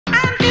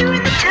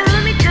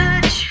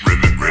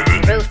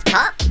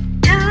Huh?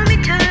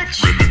 Tummy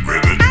touch.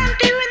 Ribbit. I'm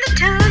doing the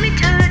tummy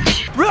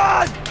touch.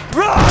 Run!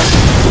 Run!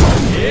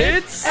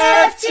 It's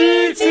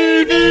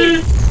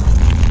FGTEEV!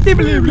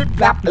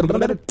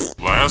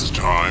 Last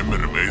time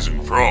in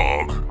Amazing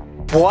Frog.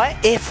 What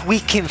if we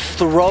can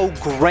throw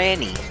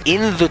Granny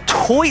in the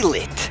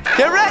toilet?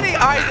 Get ready!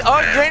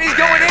 Alright, Granny's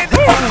going in.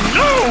 Oh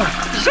no!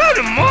 Is that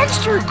a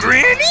monster,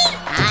 Granny?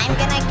 I'm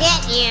gonna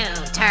get you,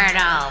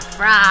 Turtle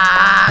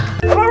Frog.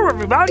 Hello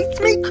everybody, it's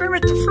me,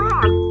 Kermit the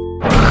Frog.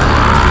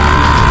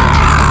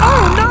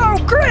 Oh no,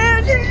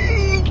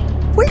 Granny!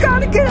 We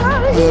gotta get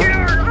out of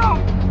here! Oh,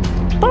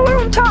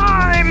 balloon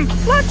time!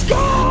 Let's go!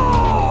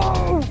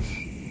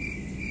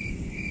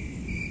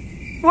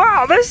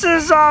 Wow, this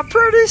is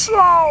pretty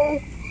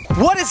slow.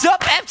 What is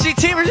up,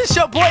 FGTeevers? It's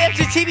your boy,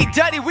 FGTEEV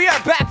Duddy. We are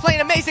back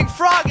playing Amazing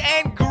Frog,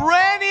 and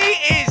Granny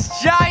is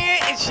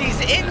giant, and she's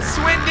in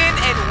Swindon,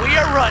 and we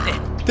are running.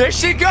 There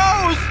she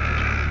goes!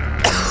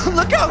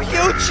 Look how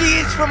huge she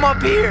is from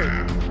up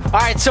here.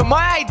 Alright, so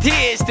my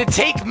idea is to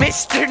take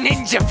Mr.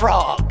 Ninja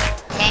Frog.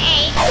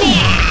 Take this.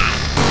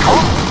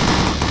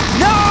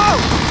 No!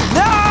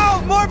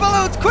 No! More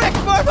balloons! Quick!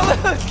 More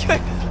balloons!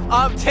 Quick!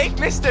 Take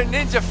Mr.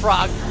 Ninja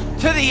Frog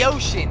to the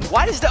ocean.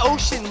 Why does the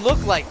ocean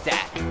look like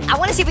that? I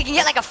want to see if we can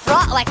get like a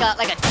frog, like a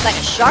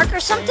shark or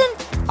something.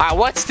 Alright,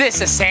 what's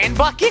this? A sand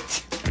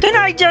bucket? Can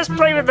I just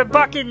play with the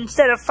bucket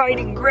instead of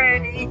fighting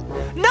Granny?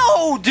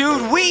 No,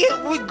 dude.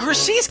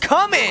 She's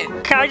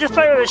coming. Can I just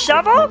play with a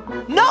shovel?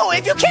 No,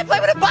 if you can't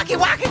play with a bucket,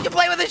 why can't you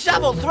play with a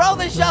shovel? Throw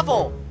the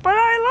shovel. But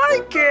I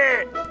like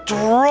it.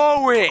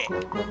 Throw it.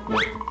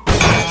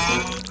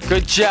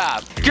 Good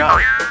job. Go.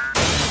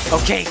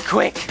 Okay,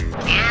 quick.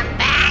 I'm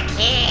back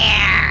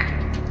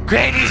here.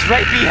 Granny's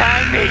right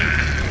behind me.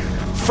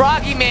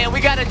 Froggy man,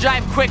 we gotta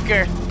drive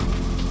quicker.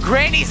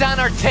 Granny's on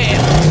our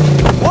tail.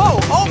 Whoa,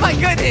 oh my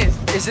goodness.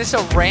 Is this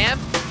a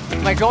ramp?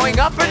 Am I going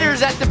up or is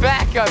that the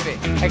back of it?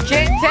 I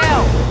can't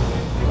tell.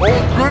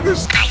 Oh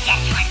goodness. I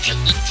just want to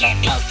eat your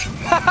boat.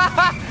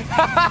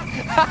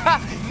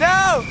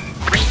 No.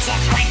 We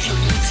just want to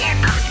eat your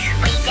boat.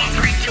 We just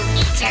want to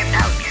eat your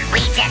boat. We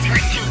just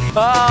want to.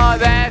 Oh,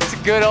 that's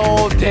good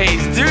old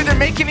days. Dude, they're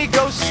making me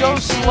go so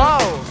slow.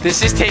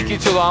 This is taking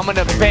too long. I'm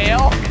gonna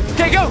bail.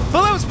 Okay, go.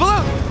 Balloons,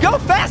 balloons. Go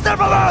faster,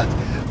 balloons.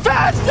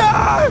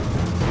 Faster.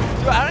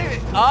 Dude, I don't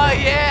even. Oh,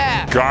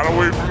 yeah. Got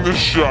away from the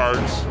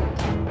sharks.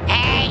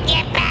 Hey,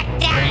 get back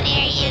down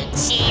here, you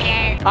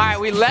cheater. All right,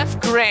 we left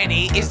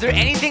Granny. Is there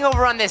anything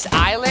over on this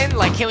island?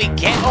 Like, can we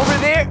get over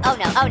there? Oh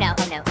no, oh no,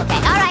 oh no. Okay,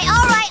 all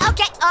right,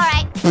 okay, all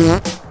right.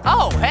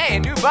 Oh, hey, a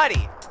new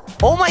buddy.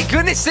 Oh my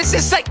goodness, this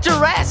is like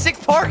Jurassic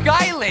Park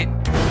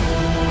Island.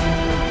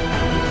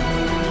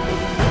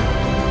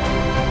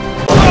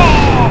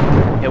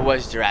 Oh! It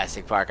was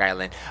Jurassic Park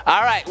Island.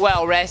 All right,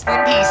 well, rest in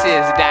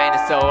pieces,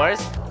 dinosaurs.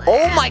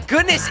 Oh my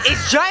goodness,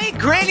 is Giant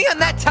Granny on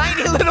that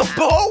tiny little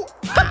boat?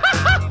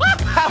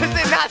 How is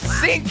it not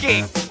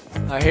sinking?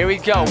 Oh, here we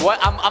go. What?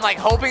 I'm like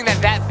hoping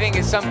that thing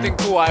is something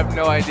cool. I have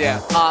no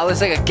idea. Oh, it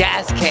looks like a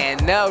gas can.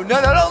 No,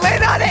 don't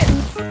land on it.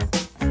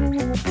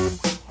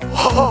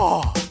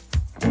 Oh.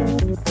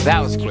 That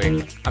was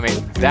quick. I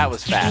mean, that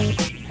was fast.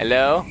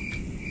 Hello?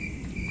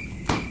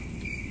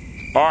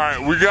 Alright,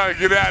 we gotta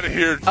get out of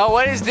here. Oh,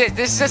 what is this?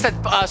 This is just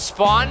a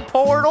spawn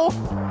portal?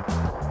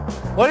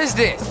 What is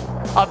this?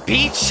 A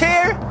beach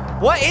chair?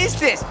 What is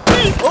this?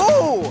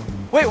 Ooh!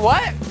 Wait,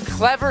 what?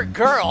 Clever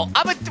girl.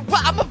 I'm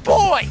a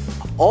boy!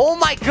 Oh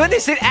my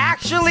goodness, it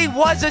actually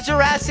was a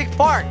Jurassic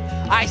Park.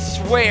 I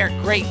swear,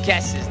 great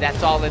guesses.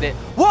 That's all it is.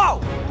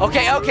 Whoa!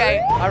 Okay.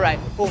 All right.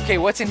 Okay,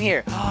 what's in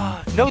here?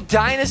 No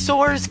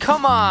dinosaurs?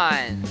 Come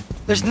on.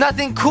 There's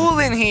nothing cool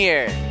in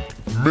here.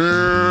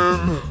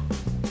 Man.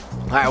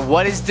 All right,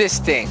 what is this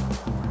thing?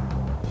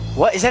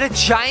 What? Is that a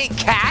giant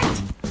cat?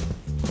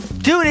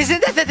 Dude,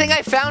 isn't that the thing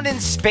I found in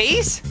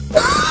space?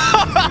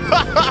 Oh my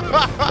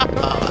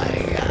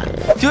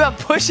God. Dude, I'm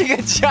pushing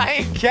a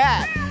giant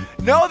cat.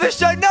 No, the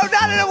shark. No,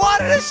 not in the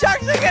water. The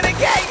sharks are gonna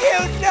get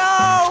you.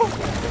 No.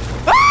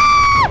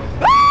 Ah!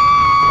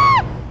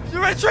 Ah!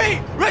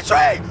 Retreat!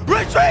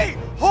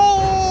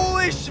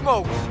 Holy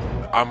smokes!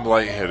 I'm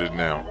lightheaded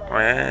now.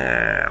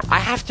 I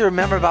have to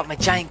remember about my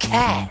giant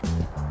cat.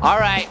 All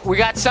right, we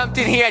got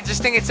something here. I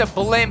just think it's a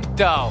blimp,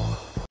 though.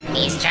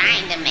 He's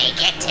trying to make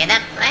it to the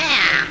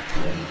blimp.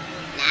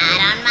 Not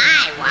on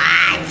my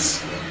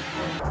watch.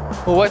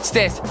 Well, what's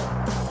this?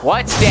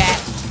 What's that?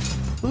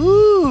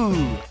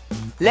 Ooh!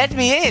 Let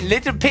me in,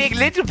 little pig,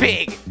 little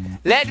pig.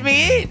 Let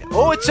me in.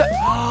 Oh, it's a...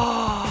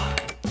 Oh,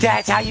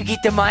 that's how you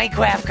get the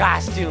Minecraft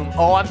costume.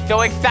 Oh, I'm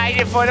so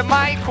excited for the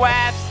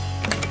Minecraft.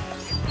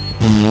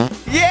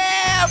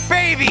 Yeah,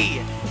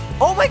 baby.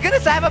 Oh my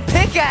goodness, I have a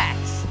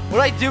pickaxe. What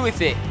do I do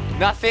with it?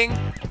 Nothing.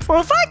 Well,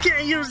 if I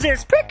can't use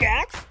this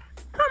pickaxe,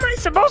 how am I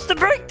supposed to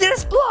break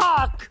this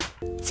block?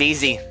 It's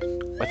easy.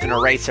 With an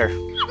eraser.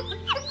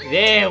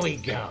 There we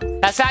go.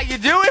 That's how you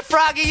do it,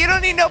 Froggy. You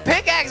don't need no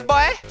pickaxe,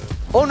 boy.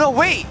 Oh, no,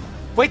 wait.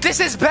 Wait, this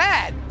is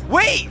bad.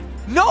 Wait.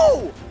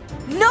 No.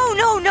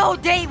 No,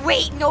 they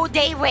wait. No,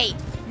 they wait.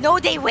 No,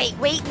 they wait.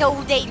 Wait,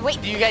 no, they wait.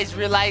 Do you guys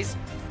realize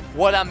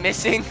what I'm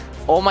missing?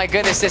 Oh my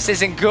goodness, this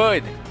isn't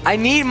good. I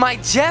need my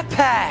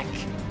jetpack.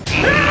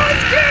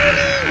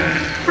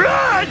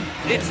 Run!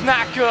 It's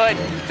not good.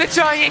 The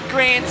giant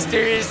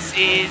grandsters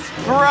is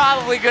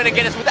probably gonna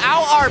get us.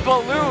 Without our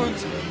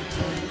balloons,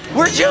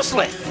 we're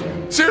useless.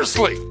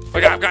 Seriously.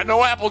 Like, I've got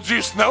no apple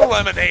juice, no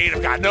lemonade,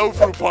 I've got no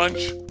fruit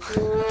punch.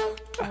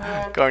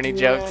 Corny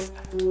jokes.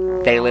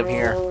 They live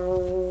here.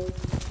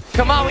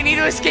 Come on, we need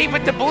to escape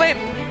with the blimp.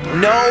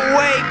 No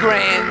way,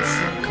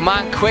 Grands. Come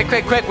on, quick,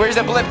 quick, quick. Where's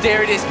the blimp?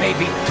 There it is,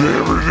 baby.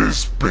 There it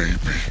is, baby.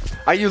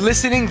 Are you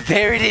listening?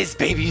 There it is,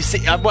 baby. You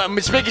see? I'm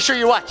just making sure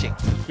you're watching.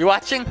 You're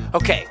watching?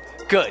 Okay,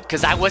 good,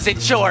 because I wasn't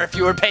sure if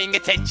you were paying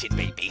attention,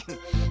 baby.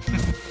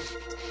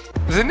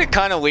 Isn't it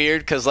kind of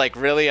weird? Because, like,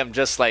 really, I'm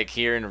just, like,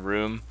 here in a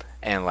room,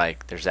 and,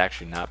 like, there's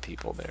actually not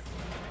people there.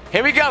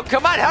 Here we go.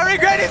 Come on, hurry,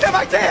 Granny, to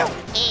my tail.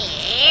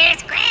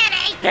 Here's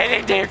Granny. Get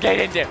in there, get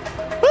in there.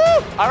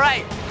 Woo! All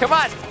right, come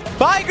on.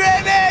 Bye,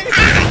 Granny.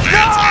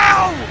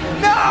 No!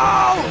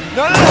 No!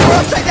 No, no, no, we're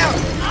upside down.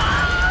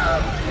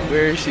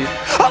 Where is she?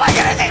 Oh my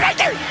goodness, she's right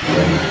there!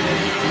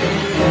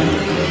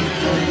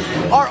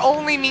 Our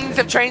only means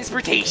of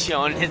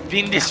transportation has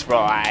been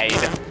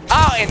destroyed.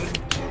 Oh, and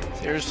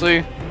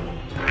seriously?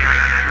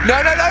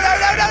 No, no, no, no,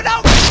 no, no,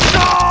 no!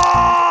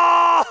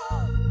 No!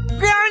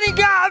 Granny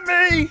got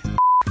me!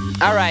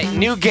 All right,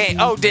 new game.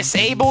 Oh,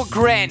 disable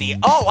Granny.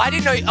 Oh, I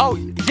didn't know. Oh,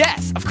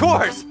 yes, of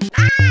course.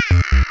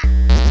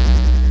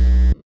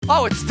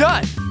 Oh, it's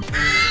done.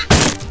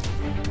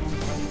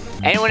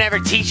 Anyone ever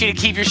teach you to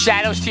keep your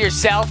shadows to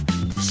yourself?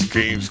 This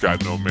game's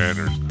got no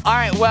manners. All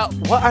right, well,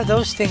 what are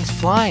those things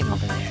flying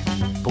over there?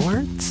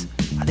 Boards?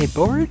 Are they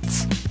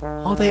boards?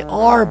 Oh, they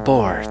are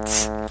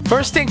boards.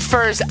 First thing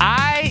first,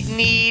 I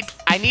need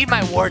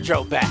my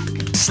wardrobe back.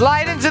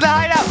 Slide into the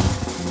hideout.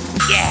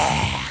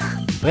 Yeah.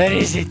 What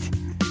is it?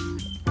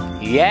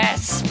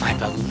 Yes, my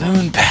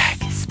balloon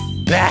pack is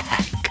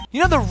back.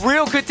 You know, the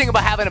real good thing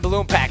about having a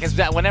balloon pack is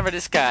that whenever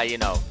this guy, you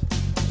know,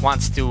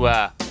 wants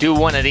to do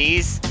one of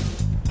these,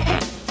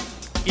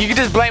 you can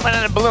just blame it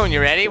on a balloon. You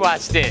ready?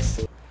 Watch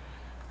this.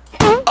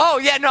 Oh,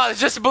 yeah, no, it's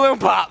just a balloon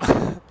pop.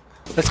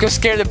 Let's go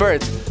scare the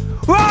birds.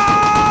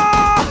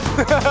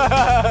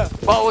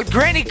 Well, with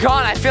Granny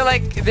gone, I feel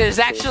like there's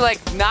actually,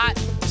 like, not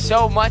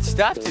so much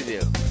stuff to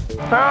do.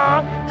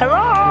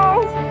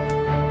 Hello?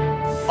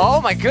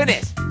 Oh, my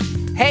goodness.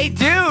 Hey,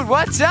 dude,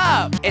 what's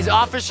up? Is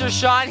Officer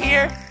Shawn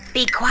here?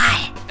 Be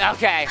quiet.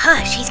 Okay.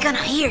 Hush, he's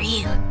gonna hear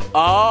you.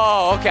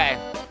 Oh, okay.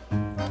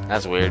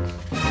 That's weird.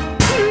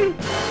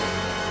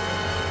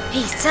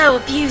 He's so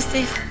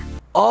abusive.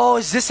 Oh,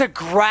 is this a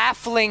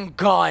grappling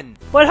gun?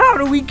 But how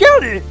do we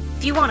get it?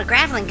 If you want a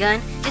grappling gun,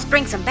 just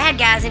bring some bad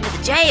guys into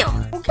the jail.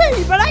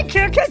 Okay, but I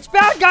can't catch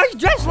bad guys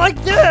dressed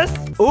like this.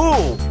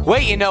 Ooh,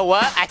 wait, you know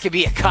what? I could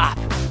be a cop.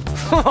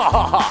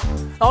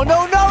 Oh,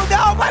 no, no,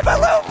 no, my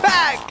balloon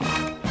pack!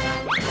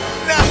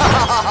 No!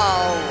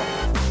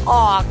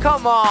 Aw,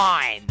 come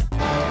on!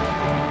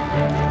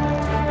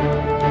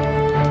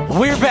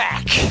 We're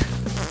back!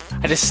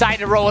 I decided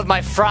to roll with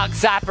my Frog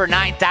Zapper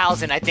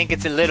 9000. I think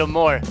it's a little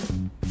more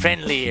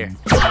friendlier.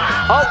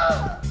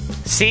 Oh!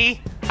 See?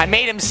 I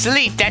made him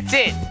sleep, that's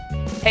it!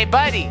 Hey,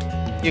 buddy,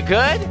 you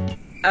good?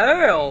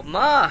 Oh,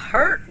 my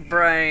hurt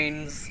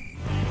brains.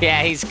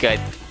 Yeah, he's good.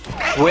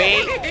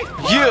 Wait,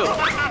 you!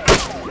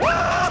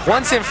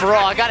 Once and for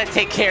all, I gotta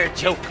take care of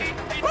Joker.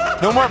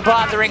 No more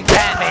bothering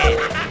Batman.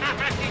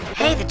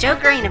 Hey, the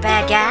Joker ain't a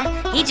bad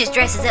guy. He just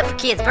dresses up for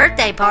kids'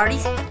 birthday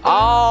parties.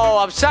 Oh,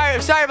 I'm sorry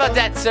about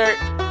that, sir.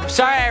 I'm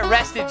sorry I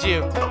arrested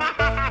you.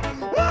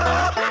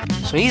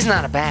 So he's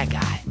not a bad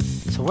guy.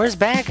 So where's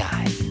bad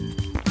guys?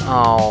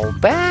 Oh,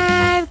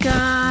 bad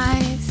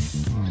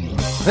guys.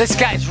 This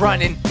guy's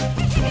running.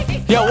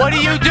 Yo, what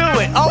are you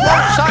doing? Oh,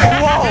 whoa, sorry,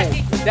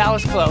 whoa. That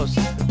was close.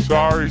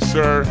 Sorry,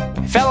 sir.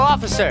 Fellow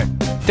officer,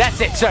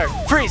 that's it, sir.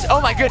 Freeze.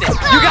 Oh my goodness.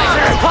 You guys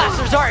are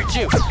imposters, aren't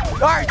you?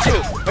 Aren't you?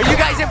 Are you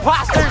guys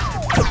imposters?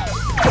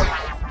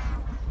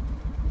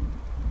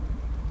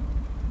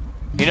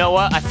 You know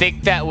what? I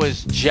think that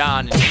was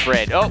John and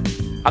Fred. Oh,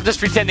 I'm just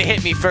pretending to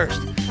hit me first.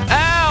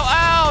 Ow,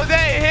 ow,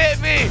 they hit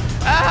me.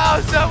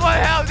 Ow, someone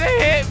help, they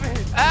hit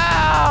me.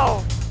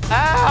 Ow,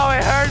 ow,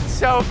 it hurts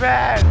so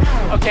bad.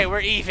 Okay,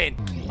 we're even.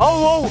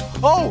 Oh, oh,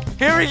 oh,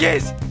 here he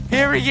is.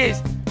 Here he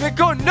is. They're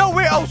going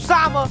nowhere,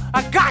 Osama.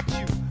 I got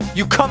you.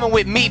 You coming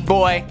with me,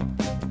 boy.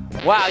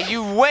 Wow,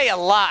 you weigh a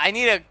lot. I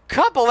need a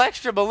couple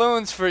extra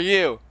balloons for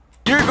you.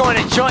 You're going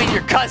to join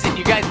your cousin.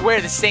 You guys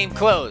wear the same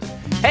clothes.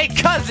 Hey,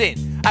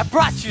 cousin, I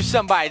brought you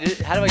somebody.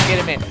 How do I get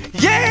him in?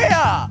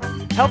 Yeah!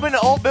 Helping the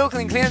old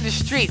building clean up the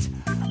streets.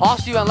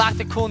 Also, you unlocked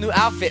a cool new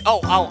outfit. Oh,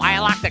 I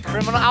unlocked a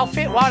criminal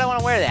outfit? Why would I want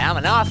to wear that? I'm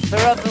an author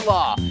of the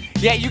law.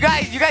 Yeah, you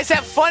guys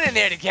have fun in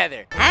there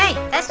together. Hey,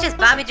 that's just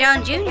Bobby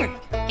John Jr.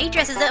 He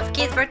dresses up for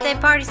kids' birthday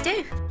parties,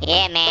 too.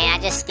 Yeah, man, I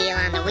just steal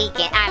on the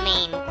weekend. I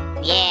mean,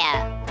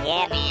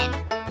 yeah,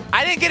 man.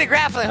 I didn't get a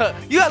grappling hook.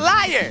 You a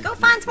liar. Go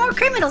find some more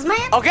criminals,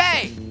 man.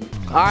 Okay.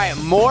 All right,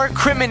 more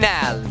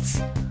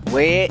criminals.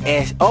 Where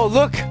is... Oh,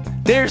 look.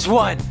 There's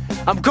one.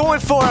 I'm going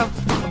for him.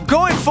 I'm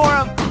going for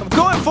him. I'm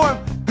going for him.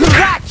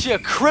 Gotcha,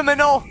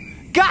 criminal.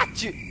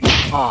 Gotcha.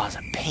 Oh, it's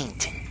a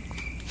painting.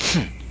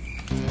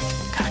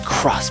 Got a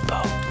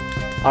crossbow.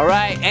 All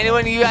right,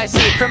 anyone of you guys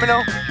see a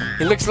criminal?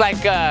 He looks like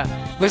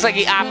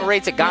he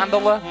operates a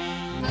gondola.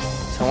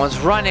 Someone's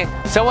running.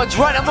 Someone's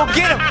running. I'm gonna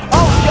get him.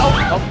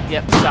 Oh,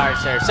 yep. Sorry,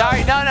 sir.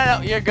 Sorry. No.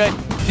 You're good.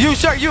 You,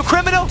 sir, you a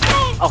criminal?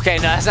 Okay,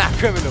 no, that's not a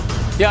criminal.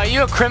 Yo, are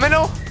you a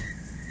criminal?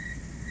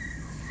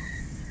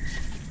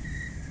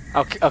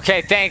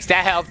 Okay, thanks.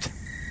 That helped.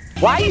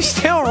 Why are you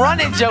still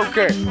running,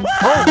 Joker?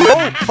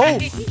 Oh,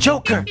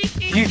 Joker.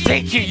 You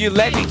think you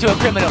led me to a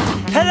criminal.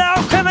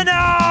 Hello,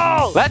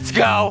 criminal! Let's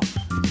go.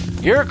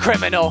 You're a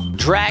criminal.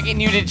 Dragging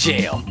you to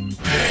jail.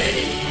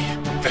 Hey,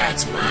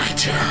 that's my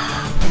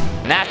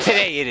job. Not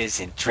today, it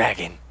isn't,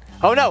 Dragon.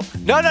 Oh, no.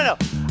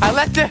 I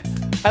let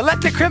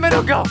the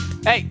criminal go.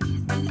 Hey,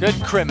 good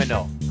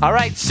criminal. All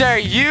right, sir,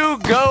 you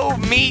go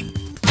meet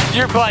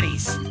your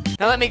buddies.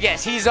 Now, let me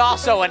guess. He's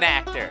also an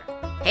actor.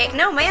 Heck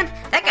no, man.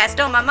 That guy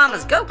stole my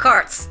mama's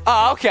go-karts.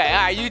 Oh, okay.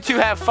 All right, you two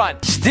have fun.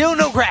 Still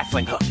no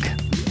grappling hook.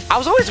 I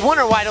was always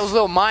wondering why those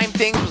little mime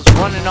things was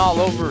running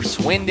all over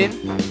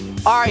Swindon.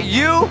 Are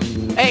you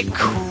a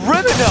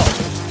criminal?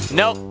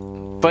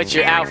 Nope. But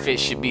your outfit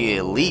should be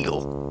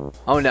illegal.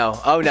 Oh, no.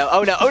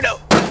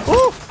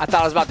 Ooh, I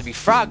thought it was about to be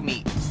frog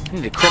meat. I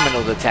need a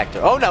criminal detector.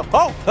 Oh, no.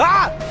 Oh,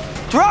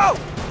 throw!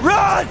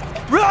 Run!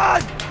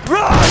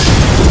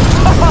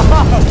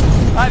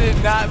 I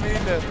did not mean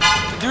to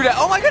do that.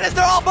 Oh my goodness,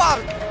 they're all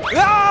bombs!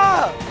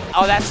 Ah!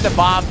 Oh, that's the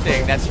bomb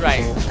thing. That's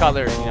right.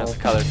 Color, the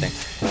color thing.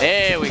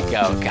 There we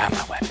go. Got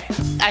my weapon.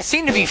 I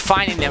seem to be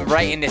finding them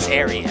right in this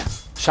area.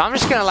 So I'm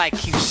just gonna like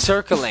keep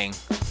circling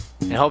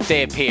and hope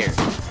they appear.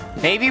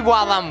 Maybe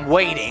while I'm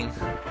waiting,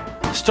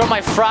 just throw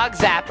my frog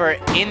zapper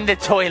in the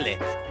toilet.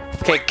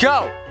 Okay,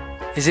 go!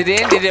 Is it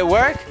in? Did it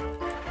work?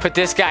 Put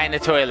this guy in the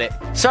toilet.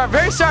 So I'm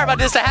very sorry about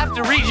this. I have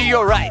to read you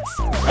your rights.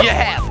 You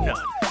have none.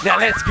 Now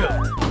let's go.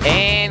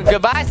 And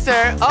goodbye,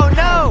 sir. Oh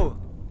no!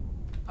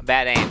 A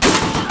bad aim.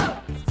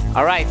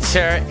 All right,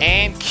 sir.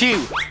 And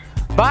cue.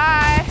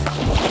 Bye.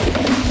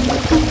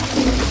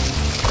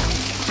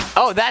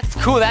 Oh, that's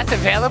cool. That's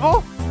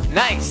available?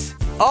 Nice.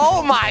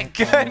 Oh my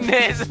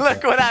goodness.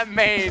 Look what I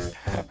made.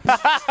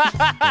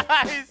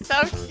 He's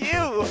so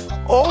cute.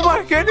 Oh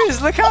my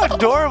goodness. Look how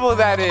adorable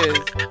that is.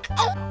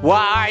 Wow,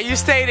 all right, you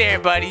stay there,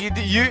 buddy. You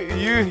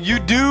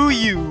do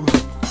you.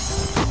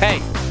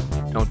 Hey,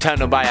 don't tell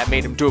nobody I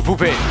made him do a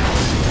pooping.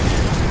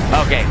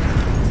 Okay,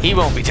 he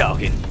won't be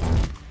talking.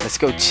 Let's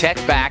go check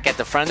back at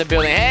the front of the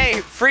building.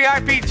 Hey, free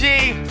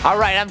RPG. All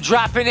right, I'm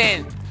dropping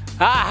in.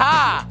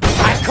 Aha!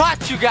 I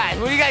caught you guys.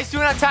 What are you guys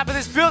doing on top of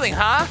this building,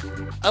 huh?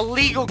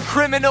 Illegal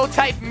criminal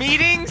type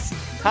meetings?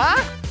 Huh?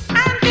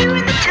 I'm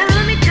doing the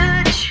tummy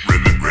touch.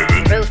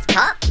 Ribbit.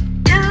 Rooftop.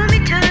 Tummy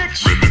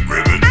touch.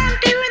 Ribbit. I'm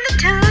doing the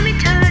tummy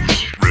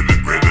touch.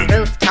 Ribbit.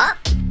 Rooftop.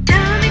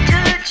 Tummy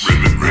touch.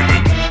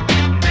 Ribbit.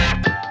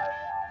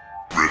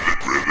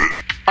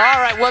 All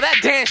right, well,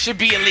 that dance should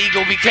be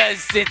illegal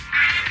because it...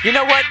 You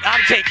know what?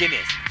 I'm taking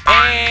this.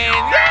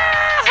 And...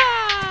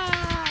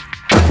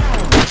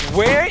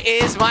 Where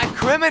is my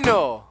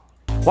criminal?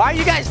 Why are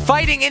you guys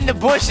fighting in the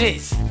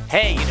bushes?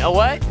 Hey, you know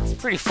what? It's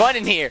pretty fun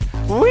in here.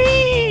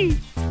 Whee!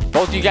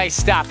 Both of you guys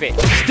stop it.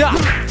 Stop!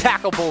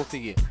 Tackle both of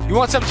you. You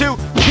want some too?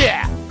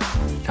 Yeah!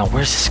 Now,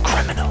 where's this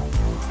criminal?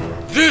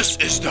 This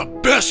is the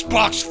best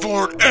box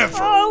fort ever.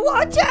 Oh,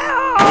 watch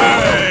out!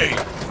 Hey,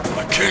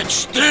 I can't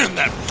stand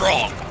that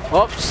frog.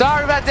 Oh,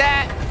 sorry about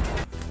that.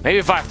 Maybe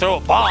if I throw a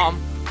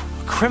bomb,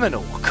 a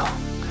criminal will come.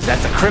 Because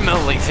that's a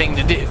criminally thing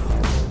to do.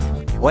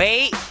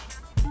 Wait,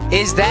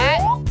 is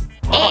that?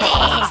 It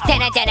is.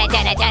 Dunna.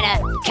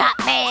 Cop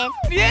man.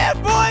 Yeah,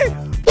 boy!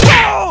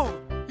 Whoa!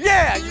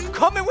 Yeah, you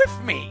coming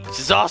with me. Which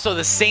is also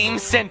the same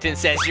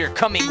sentence as you're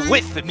coming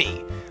with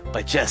me,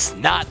 but just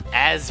not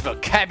as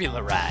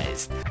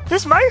vocabularized.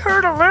 This might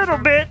hurt a little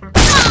bit.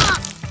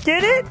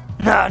 Did it?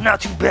 Nah,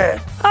 not too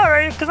bad.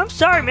 Alright, because I'm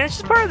sorry, man. It's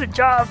just part of the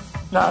job.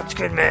 Nah, it's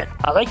good, man.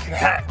 I like your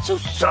hat. It's so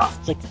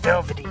soft, like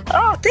velvety.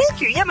 Oh,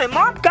 thank you. Yeah, my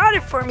mom got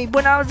it for me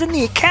when I was in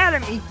the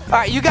academy. All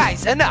right, you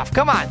guys, enough.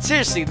 Come on,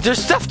 seriously. There's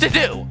stuff to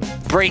do.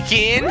 Break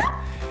in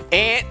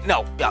and...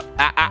 No,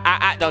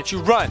 don't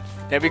you run.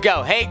 There we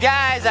go. Hey,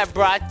 guys, I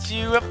brought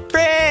you a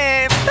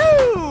friend.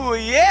 Ooh,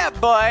 yeah,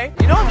 boy.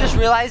 You know what I'm just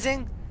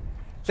realizing?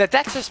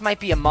 That just might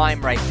be a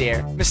mime right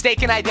there.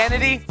 Mistaken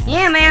identity?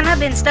 Yeah, man, I've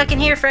been stuck in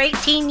here for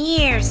 18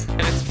 years. And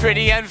it's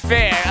pretty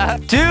unfair.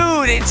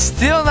 Dude, it's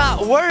still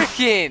not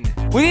working.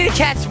 We need to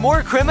catch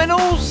more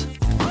criminals.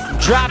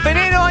 Dropping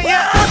in on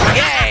ya.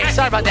 Yay,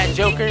 sorry about that,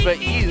 Joker,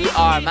 but you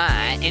are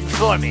my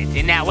informant.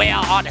 And now where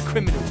are the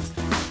criminals?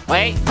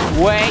 Wait,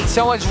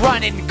 someone's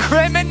running.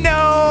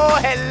 Criminal,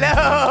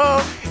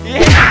 hello.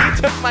 Yeah, you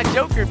took my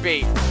Joker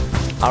bait.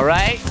 All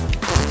right.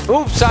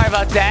 Oops, sorry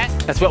about that.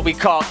 That's what we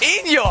call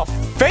in your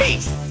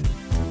face.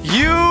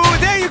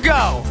 There you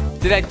go.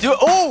 Did I do?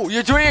 Oh,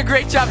 you're doing a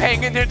great job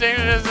hanging there.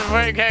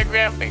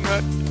 Graphling.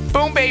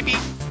 Boom, baby.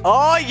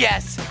 Oh,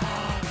 yes.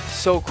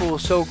 So cool,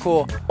 so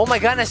cool. Oh my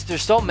goodness,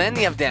 there's so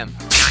many of them.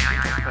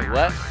 Wait,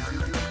 what?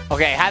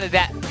 Okay, how did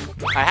that?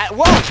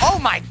 Whoa, oh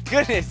my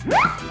goodness.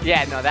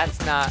 Yeah, no, that's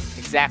not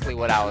exactly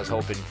what I was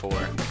hoping for.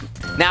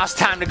 Now it's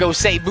time to go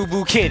say Boo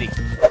Boo Kitty.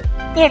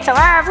 It's a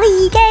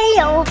lovely day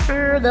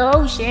over the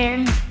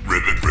ocean.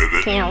 Ribbit,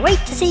 ribbit. Can't wait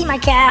to see my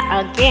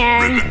cat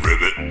again. Ribbit,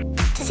 ribbit.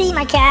 To see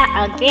my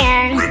cat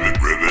again. Ribbit,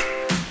 ribbit.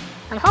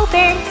 I'm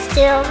hoping to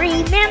still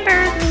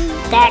remember me.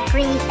 That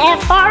green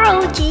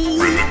F-R-O-G.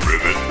 Ribbit,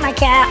 ribbit. My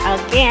cat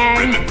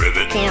again. Ribbit,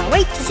 ribbit. Can't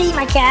wait to see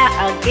my cat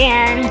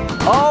again.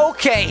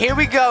 Okay, here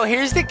we go.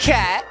 Here's the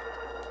cat.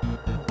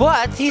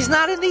 But he's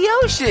not in the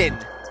ocean.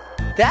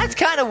 That's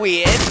kind of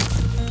weird.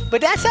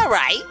 But that's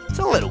alright. It's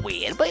a little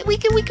weird, but we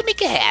can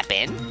make it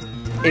happen.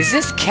 Is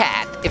this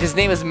cat, if his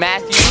name is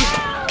Matthew?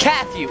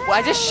 Catthew. Well,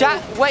 I just shot.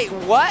 Wait,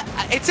 what?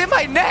 It's in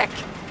my neck.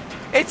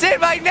 It's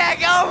in my neck.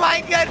 Oh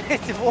my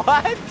goodness.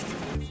 What?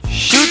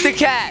 Shoot the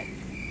cat.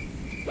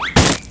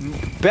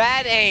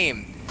 Bad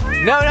aim.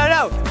 No, no,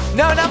 no.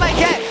 No, not my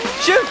cat.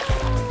 Shoot.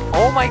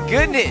 Oh my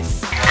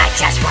goodness. I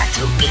just want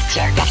to eat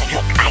your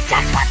graphling. I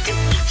just want to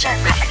eat your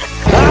graphling.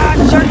 Ah,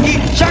 sharky,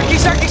 sharky,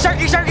 sharky,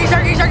 sharky, sharky,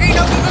 sharky, sharky.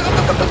 No,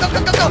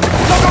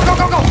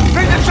 go.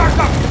 Bring the shark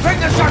up. Bring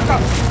the shark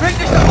up. Bring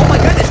the shark. Oh my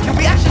goodness. Can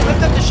we actually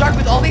lift up the shark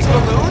with all these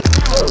balloons?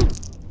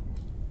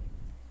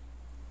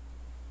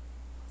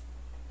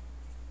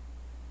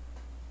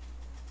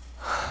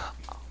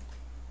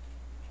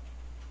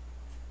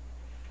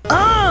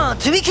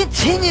 To be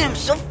continued, I'm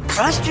so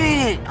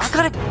frustrated. I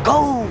gotta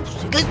go.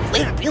 You guys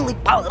played a really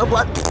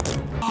powerful.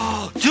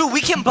 Dude, we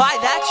can buy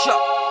that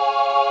shark.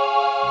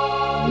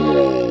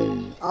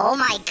 Oh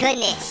my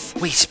goodness.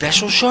 Wait,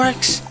 special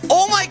sharks?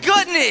 Oh my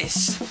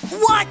goodness!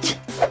 What?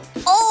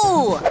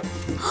 Oh!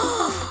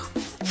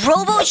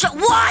 Robo shark.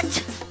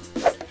 What?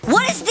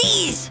 What is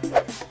these?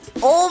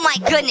 Oh my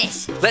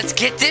goodness. Let's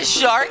get this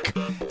shark.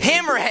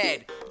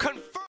 Hammerhead.